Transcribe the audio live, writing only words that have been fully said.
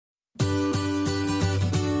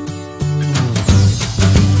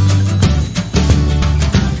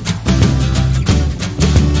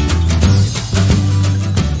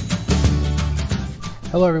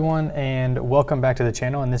Hello everyone, and welcome back to the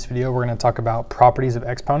channel. In this video we're going to talk about properties of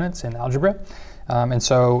exponents in algebra. And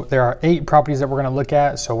so there are 8 properties that we're going to look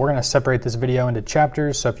at, so we're going to separate this video into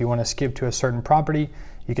chapters. So if you want to skip to a certain property,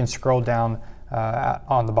 you can scroll down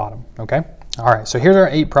on the bottom, okay? All right, so here's our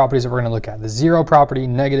 8 properties that we're going to look at. The zero property,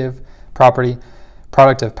 negative property,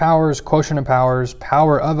 product of powers, quotient of powers,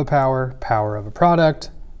 power of a power, power of a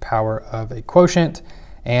product, power of a quotient,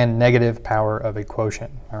 and negative power of a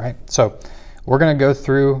quotient, all right? So we're going to go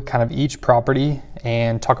through kind of each property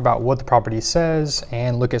and talk about what the property says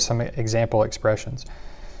and look at some example expressions.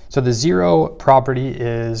 So the zero property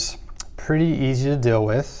is pretty easy to deal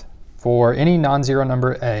with. For any non-zero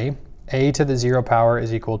number a to the 0 power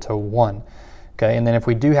is equal to 1. Okay, and then if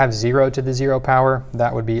we do have 0 to the 0 power,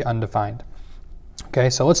 that would be undefined.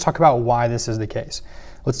 Okay, so let's talk about why this is the case.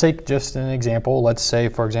 Let's take just an example. Let's say,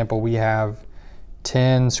 for example, we have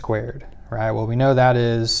 10 squared. Right, well, we know that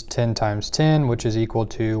is 10 times 10, which is equal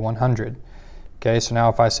to 100. Okay, so now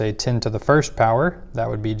if I say 10 to the first power, that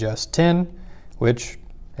would be just 10, which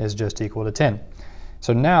is just equal to 10.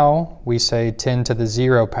 So now we say 10 to the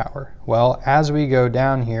 0 power. Well, as we go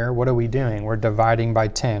down here, what are we doing? We're dividing by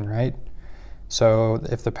 10, right? So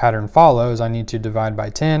if the pattern follows, I need to divide by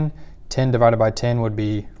 10. 10 divided by 10 would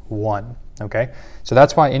be 1. Okay, so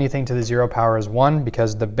that's why anything to the 0 power is 1,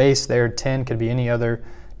 because the base there, 10, could be any other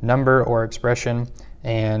number or expression,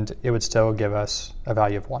 and it would still give us a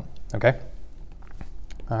value of 1, okay?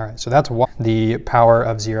 All right, so that's 1. The power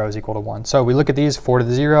of 0 is equal to 1. So we look at these, 4 to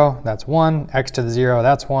the 0, that's 1, x to the 0,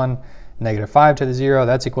 that's 1, negative 5 to the 0,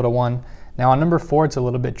 that's equal to 1. Now on number 4, it's a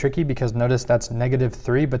little bit tricky because notice that's negative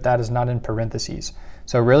 3, but that is not in parentheses.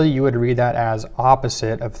 So really you would read that as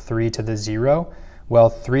opposite of 3 to the 0. Well,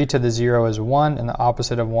 3 to the 0 is 1, and the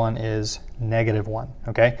opposite of 1 is negative 1,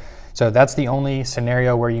 okay? So that's the only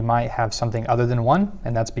scenario where you might have something other than 1,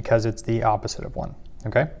 and that's because it's the opposite of 1,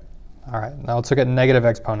 okay? All right, now let's look at negative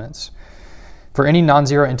exponents. For any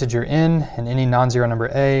non-zero integer n and any non-zero number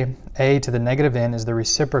a to the negative n is the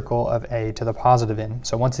reciprocal of a to the positive n.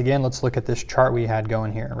 So once again, let's look at this chart we had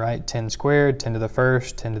going here, right? 10 squared, 10 to the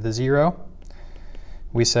first, 10 to the 0.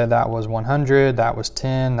 We said that was 100, that was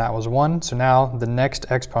 10, that was 1. So now the next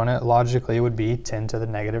exponent logically would be 10 to the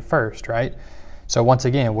negative first, right? So once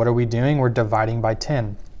again, what are we doing? We're dividing by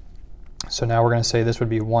 10. So now we're going to say this would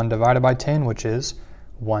be 1 divided by 10, which is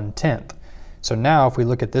 1/10. So now if we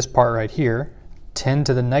look at this part right here, 10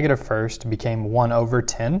 to the negative first became 1 over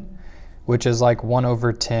 10, which is like 1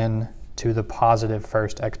 over 10 to the positive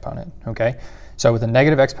first exponent, okay? So with a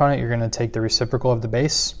negative exponent, you're going to take the reciprocal of the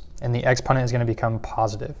base, and the exponent is going to become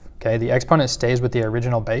positive, okay? The exponent stays with the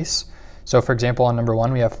original base. So for example, on number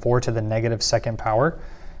 1, we have 4 to the negative second power.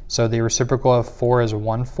 So the reciprocal of 4 is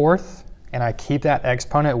 1/4, and I keep that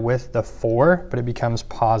exponent with the 4, but it becomes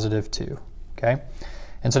positive 2, okay?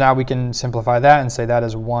 And so now we can simplify that and say that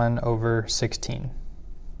is 1 over 16,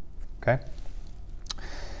 okay?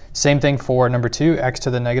 Same thing for number 2, x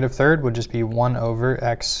to the negative third would just be 1 over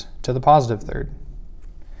x to the positive third.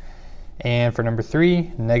 And for number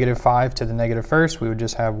 3, negative 5 to the negative first, we would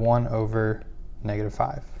just have 1 over negative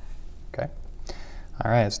 5, okay?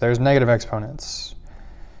 All right, so there's negative exponents.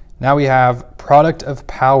 Now we have product of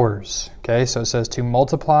powers, okay? So it says to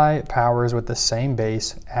multiply powers with the same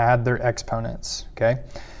base, add their exponents, okay?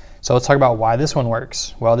 So let's talk about why this one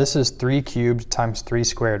works. Well, this is 3 cubed times 3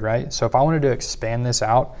 squared, right? So if I wanted to expand this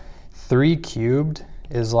out, 3 cubed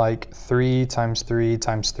is like 3 times 3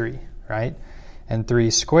 times 3, right? And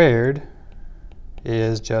 3 squared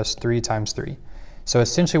is just 3 times 3. So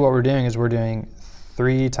essentially what we're doing is we're doing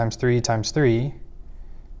 3 times 3 times 3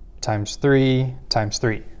 times 3 times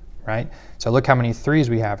 3. Right? So look how many 3's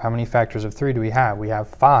we have. How many factors of 3 do we have? We have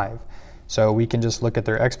 5. So we can just look at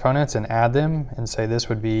their exponents and add them and say this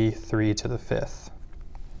would be 3 to the 5th.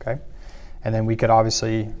 Okay? And then we could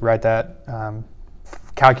obviously write that,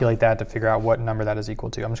 calculate that to figure out what number that is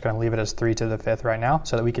equal to. I'm just going to leave it as 3 to the 5th right now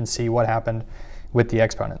so that we can see what happened with the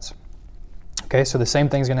exponents. Okay, so the same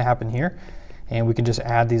thing is going to happen here. And we can just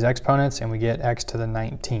add these exponents and we get x to the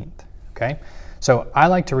 19th. Okay? So I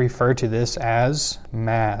like to refer to this as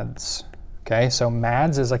MADS, okay? So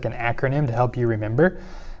MADS is like an acronym to help you remember.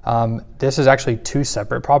 This is actually 2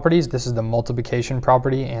 separate properties. This is the multiplication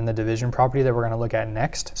property and the division property that we're gonna look at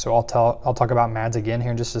next. So I'll talk about MADS again here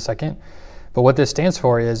in just a second. But what this stands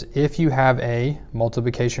for is if you have a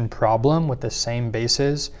multiplication problem with the same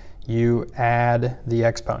bases, you add the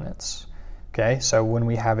exponents, okay? So when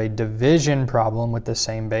we have a division problem with the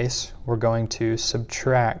same base, we're going to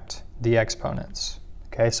subtract the exponents.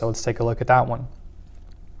 Okay, so let's take a look at that one.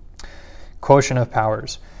 Quotient of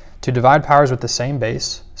powers. To divide powers with the same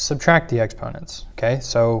base, subtract the exponents, okay?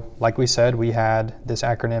 So like we said, we had this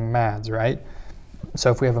acronym MADS, right?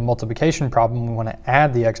 So if we have a multiplication problem, we want to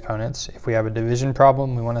add the exponents. If we have a division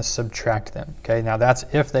problem, we want to subtract them, okay? Now that's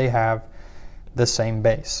if they have the same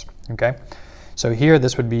base, okay? So here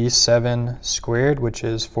this would be 7 squared, which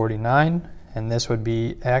is 49, and this would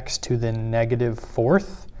be x to the negative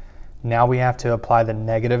 4th. Now we have to apply the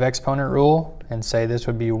negative exponent rule and say this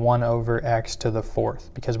would be 1 over x to the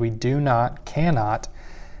 4th, because we cannot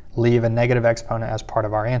leave a negative exponent as part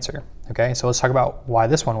of our answer, okay? So let's talk about why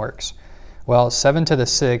this one works. Well, 7 to the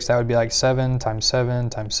 6th, that would be like 7 times 7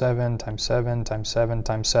 times 7 times 7 times 7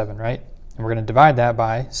 times 7, right? And we're going to divide that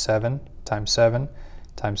by 7 times 7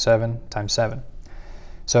 times 7 times 7.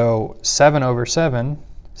 So 7 over 7,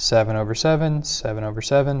 7 over 7, 7 over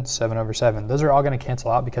 7, 7 over 7. Those are all going to cancel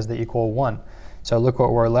out because they equal 1. So look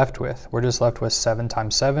what we're left with. We're just left with 7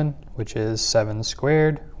 times 7, which is 7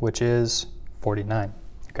 squared, which is 49,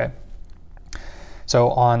 okay? So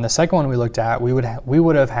on the second one we looked at, we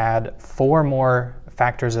would have had 4 more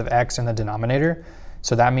factors of x in the denominator.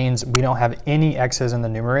 So that means we don't have any x's in the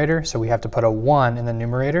numerator, so we have to put a 1 in the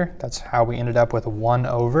numerator. That's how we ended up with 1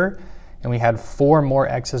 over. And we had 4 more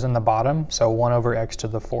x's in the bottom, so 1 over x to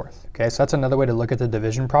the 4th. Okay, so that's another way to look at the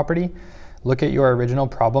division property. Look at your original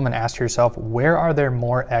problem and ask yourself, where are there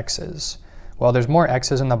more x's? Well, there's more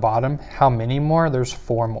x's in the bottom. How many more? There's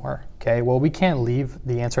 4 more. Okay, well, we can't leave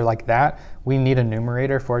the answer like that. We need a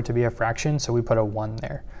numerator for it to be a fraction, so we put a 1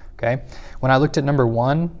 there. Okay, when I looked at number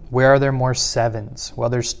 1, where are there more 7's?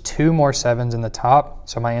 Well, there's 2 more 7's in the top,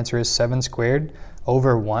 so my answer is 7 squared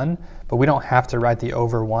over 1, but we don't have to write the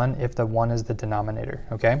over 1 if the 1 is the denominator,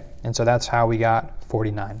 okay? And so that's how we got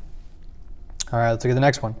 49. All right, let's look at the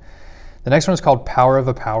next one. The next one is called power of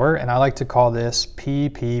a power, and I like to call this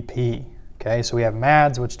PPP, okay? So we have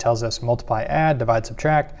MADS, which tells us multiply, add, divide,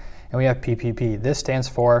 subtract, and we have PPP. This stands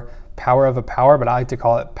for power of a power, but I like to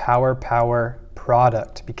call it power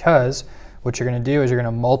product, because what you're going to do is you're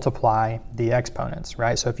going to multiply the exponents,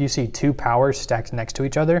 right? So if you see 2 powers stacked next to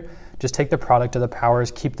each other, just take the product of the powers,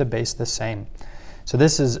 keep the base the same. So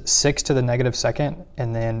this is 6 to the negative 2nd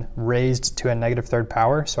and then raised to a negative 3rd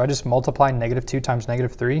power. So I just multiply negative 2 times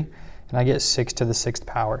negative 3 and I get 6 to the 6th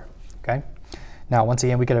power, okay? Now, once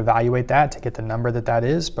again, we could evaluate that to get the number that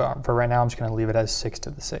is, but for right now, I'm just going to leave it as 6 to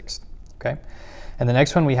the 6th, okay? And the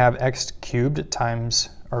next one, we have x cubed times,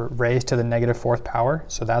 or raised to the negative 4th power.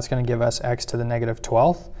 So that's going to give us x to the negative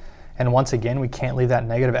 12th. And once again, we can't leave that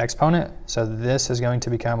negative exponent. So this is going to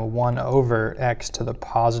become 1 over x to the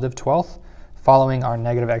positive 12th, following our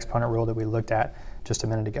negative exponent rule that we looked at just a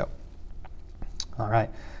minute ago. All right,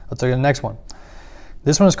 let's look at the next one.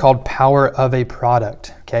 This one is called power of a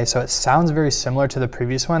product. Okay, so it sounds very similar to the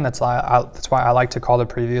previous one. That's why I like to call the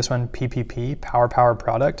previous one PPP, power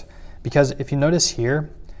product, because if you notice here,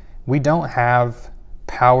 we don't have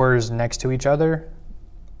powers next to each other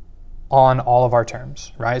on all of our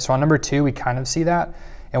terms, right? So on number 2, we kind of see that,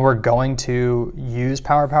 and we're going to use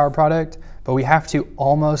power product, but we have to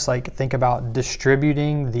almost like think about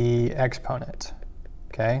distributing the exponent,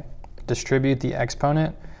 okay? Distribute the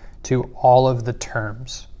exponent to all of the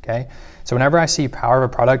terms, okay? So whenever I see power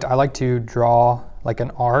of a product, I like to draw like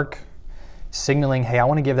an arc signaling, hey, I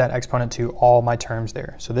want to give that exponent to all my terms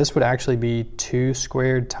there. So this would actually be 2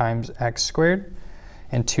 squared times x squared,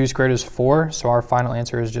 and 2 squared is 4, so our final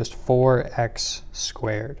answer is just 4x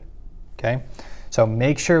squared, okay? So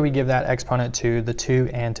make sure we give that exponent to the 2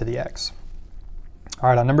 and to the x. All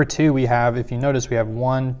right, on number 2, we have, if you notice, we have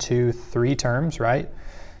 1, 2, 3 terms, right?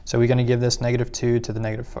 So we're going to give this negative 2 to the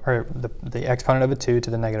negative, or the exponent of a 2 to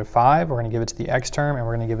the negative 5. We're going to give it to the x term, and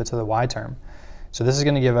we're going to give it to the y term. So this is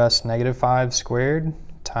going to give us negative 5 squared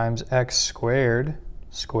times x squared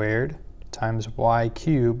times y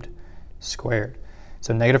cubed squared.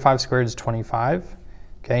 So negative 5 squared is 25.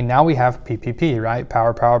 Okay, now we have PPP, right?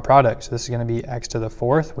 Power product. So this is going to be x to the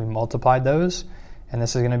 4th. We multiplied those. And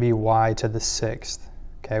this is going to be y to the 6th.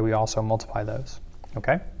 Okay, we also multiply those.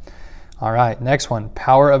 Okay? All right, next one,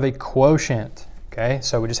 power of a quotient. Okay,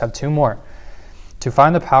 so we just have 2 more. To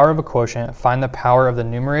find the power of a quotient, find the power of the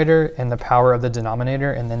numerator and the power of the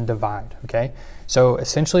denominator, and then divide, okay? So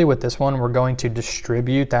essentially with this one, we're going to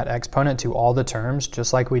distribute that exponent to all the terms,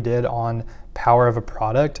 just like we did on power of a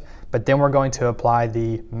product, but then we're going to apply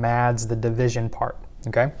the MADS, the division part,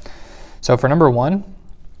 okay? So for number 1, I'm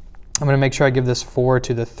going to make sure I give this 4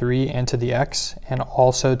 to the 3 and to the x, and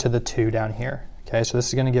also to the 2 down here, okay? So this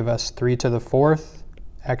is going to give us 3 to the 4th,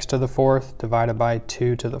 x to the 4th, divided by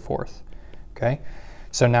 2 to the 4th. Okay,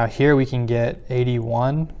 so now here we can get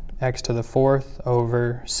 81 x to the 4th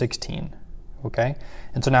over 16, okay?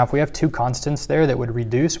 And so now if we have two constants there that would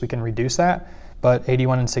reduce, we can reduce that, but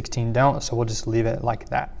 81 and 16 don't, so we'll just leave it like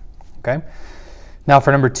that, okay? Now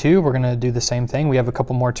for number 2, we're gonna do the same thing. We have a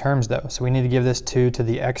couple more terms though. So we need to give this 2 to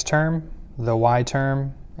the x term, the y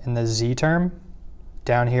term, and the z term.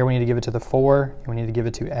 Down here we need to give it to the 4, and we need to give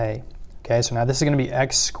it to a. Okay, so now this is gonna be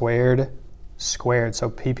x squared squared. So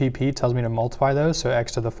PPP tells me to multiply those, so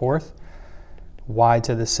x to the 4th, y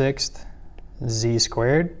to the 6th, z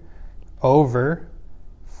squared, over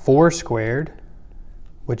 4 squared,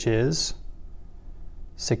 which is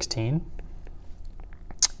 16,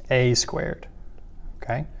 a squared.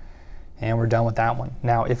 Okay, and we're done with that one.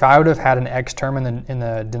 Now, if I would have had an x term in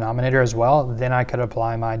the denominator as well, then I could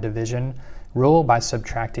apply my division rule by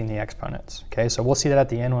subtracting the exponents. Okay, so we'll see that at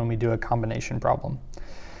the end when we do a combination problem.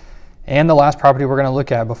 And the last property we're going to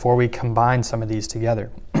look at before we combine some of these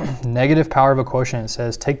together. Negative power of a quotient. It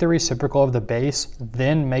says take the reciprocal of the base,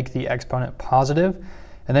 then make the exponent positive,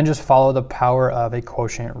 and then just follow the power of a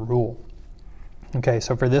quotient rule. Okay,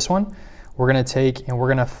 so for this one, we're going to take and we're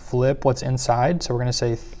going to flip what's inside. So we're going to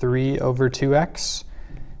say 3 over 2x.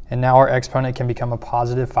 And now our exponent can become a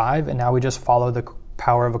positive 5. And now we just follow the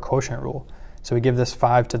power of a quotient rule. So we give this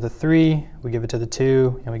 5 to the 3, we give it to the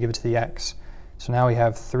 2, and we give it to the x. So now we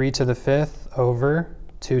have 3 to the 5th over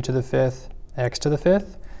 2 to the 5th, x to the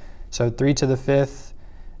 5th. So 3 to the 5th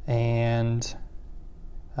and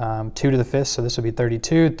 2 to the 5th. So this would be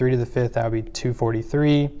 32. 3 to the 5th, that would be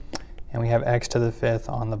 243. And we have x to the 5th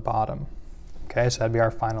on the bottom. Okay, so that'd be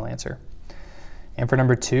our final answer. And for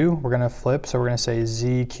number 2, we're going to flip. So we're going to say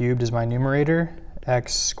z cubed is my numerator,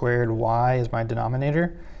 x squared y is my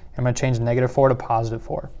denominator. I'm going to change negative 4 to positive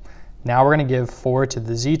 4. Now we're going to give 4 to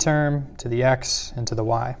the z term, to the x, and to the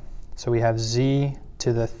y. So we have z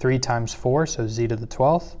to the 3 times 4, so z to the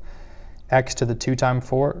 12th, x to the 2 times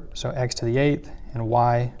 4, so x to the 8th, and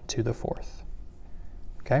y to the 4th.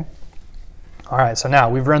 Okay? All right, so now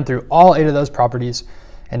we've run through all 8 of those properties,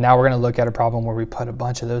 and now we're going to look at a problem where we put a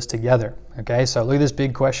bunch of those together. Okay, so look at this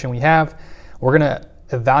big question we have. We're going to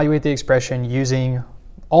evaluate the expression using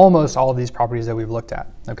almost all of these properties that we've looked at.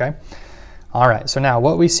 Okay, all right, so now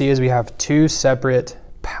what we see is we have 2 separate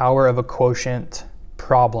power of a quotient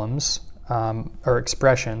problems or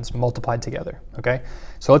expressions multiplied together. Okay,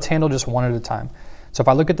 so let's handle just one at a time. So if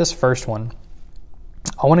I look at this first one,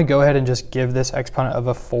 I want to go ahead and just give this exponent of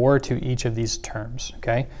a 4 to each of these terms,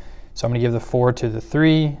 okay? So I'm going to give the 4 to the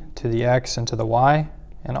 3, to the x, and to the y,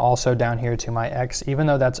 and also down here to my x. Even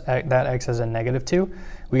though that x is a negative 2,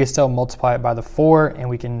 we can still multiply it by the 4, and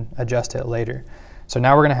we can adjust it later. So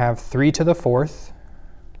now we're going to have 3 to the 4th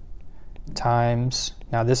times,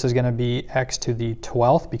 now this is going to be x to the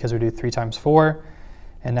 12th because we do 3 times 4,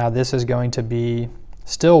 and now this is going to be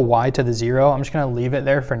still y to the 0. I'm just going to leave it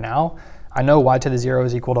there for now. I know y to the 0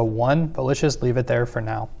 is equal to 1, but let's just leave it there for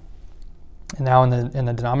now. And now in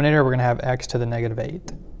the denominator, we're going to have x to the negative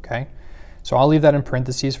 8, okay? So I'll leave that in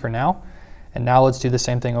parentheses for now. And now let's do the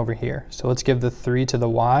same thing over here. So let's give the 3 to the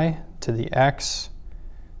y, to the x,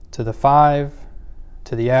 to the 5,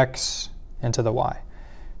 to the x, and to the y.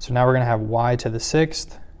 So now we're going to have y to the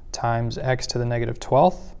 6th times x to the negative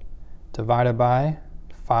 12th divided by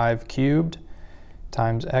 5 cubed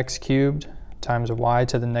times x cubed times y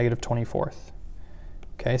to the negative 24th.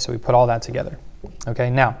 Okay, so we put all that together. Okay,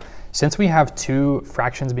 now, since we have 2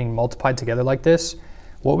 fractions being multiplied together like this,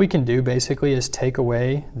 what we can do basically is take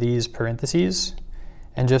away these parentheses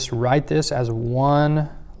and just write this as one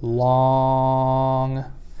long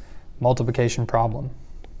multiplication problem.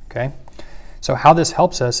 Okay, so how this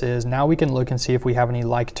helps us is now we can look and see if we have any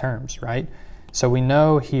like terms, right? So we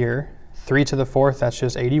know here 3 to the 4th, that's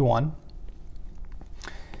just 81.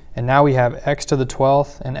 And now we have x to the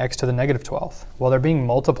 12th and x to the negative 12th. Well, they're being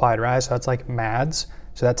multiplied, right? So that's like mads.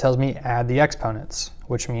 So that tells me add the exponents,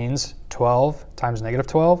 which means 12 times negative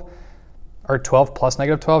 12, or 12 plus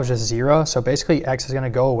negative 12 is just 0. So basically x is going to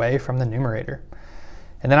go away from the numerator.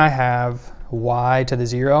 And then I have y to the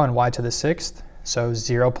 0 and y to the 6th. So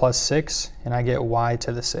 0 plus 6, and I get y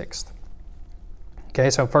to the 6th. Okay,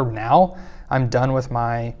 so for now, I'm done with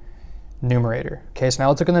my numerator. Okay, so now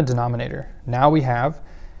let's look in the denominator. Now we have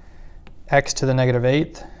x to the negative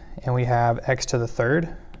 8th, and we have x to the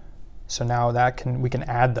 3rd. So now we can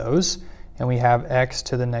add those, and we have x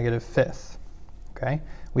to the negative 5th. Okay,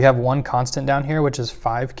 we have one constant down here, which is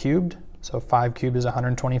 5 cubed. So 5 cubed is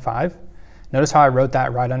 125. Notice how I wrote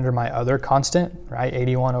that right under my other constant, right?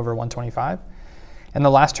 81 over 125. And the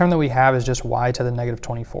last term that we have is just y to the negative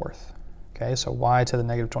 24th. Okay, so y to the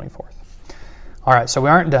negative 24th. All right, so we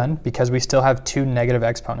aren't done because we still have 2 negative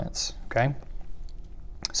exponents. Okay.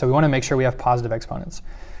 So we want to make sure we have positive exponents.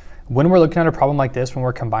 When we're looking at a problem like this, when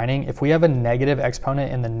we're combining, if we have a negative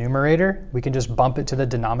exponent in the numerator, we can just bump it to the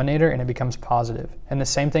denominator and it becomes positive. And the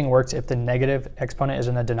same thing works if the negative exponent is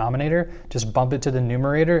in the denominator, just bump it to the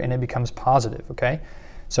numerator and it becomes positive, okay?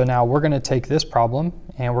 So now we're gonna take this problem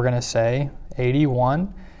and we're gonna say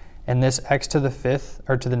 81, and this x to the fifth,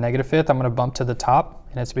 or to the negative fifth, I'm gonna bump to the top,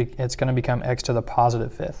 and it's gonna become x to the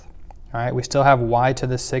positive fifth. All right, we still have y to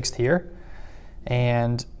the sixth here,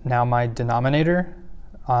 and now my denominator,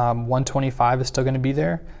 125 is still going to be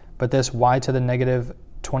there, but this y to the negative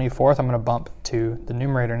 24th, I'm going to bump to the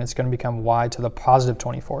numerator, and it's going to become y to the positive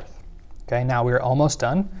 24th. Okay, now we're almost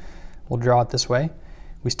done. We'll draw it this way.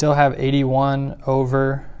 We still have 81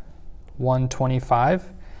 over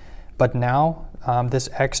 125, but now this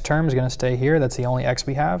x term is going to stay here. That's the only x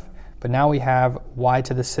we have. But now we have y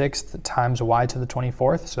to the 6th times y to the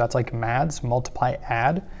 24th, so that's like maths, multiply,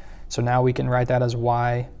 add. So now we can write that as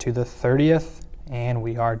y to the 30th, and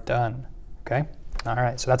we are done, okay? All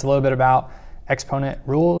right, so that's a little bit about exponent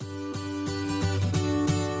rules.